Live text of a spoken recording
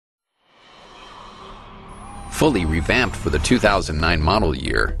Fully revamped for the 2009 model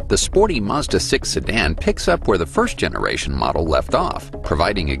year, the sporty Mazda 6 sedan picks up where the first-generation model left off,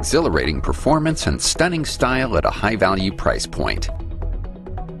 providing exhilarating performance and stunning style at a high-value price point.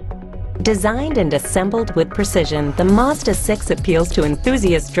 Designed and assembled with precision, the Mazda 6 appeals to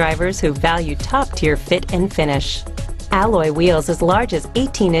enthusiast drivers who value top-tier fit and finish. Alloy wheels as large as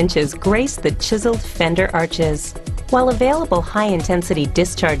 18 inches grace the chiseled fender arches, while available high-intensity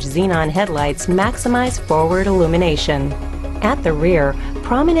discharge xenon headlights maximize forward illumination. At the rear,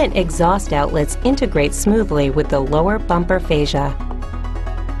 prominent exhaust outlets integrate smoothly with the lower bumper fascia.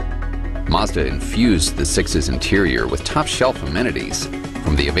 Mazda infused the 6's interior with top-shelf amenities,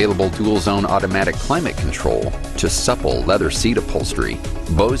 from the available dual-zone automatic climate control to supple leather seat upholstery.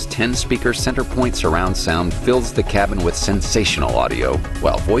 Bose 10-speaker center-point surround sound fills the cabin with sensational audio,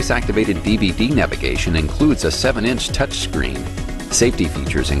 while voice-activated DVD navigation includes a 7-inch touchscreen. Safety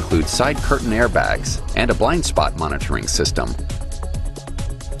features include side curtain airbags and a blind spot monitoring system.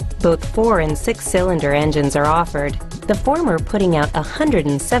 Both 4- and 6-cylinder engines are offered, the former putting out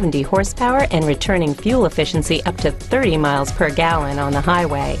 170 horsepower and returning fuel efficiency up to 30 miles per gallon on the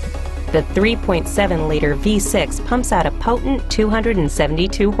highway. The 3.7-liter V6 pumps out a potent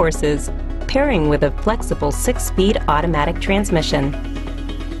 272 horses, pairing with a flexible 6-speed automatic transmission.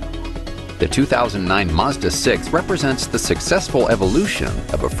 The 2009 Mazda 6 represents the successful evolution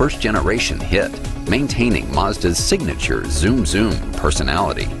of a first-generation hit, maintaining Mazda's signature zoom-zoom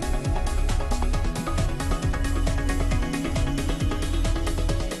personality.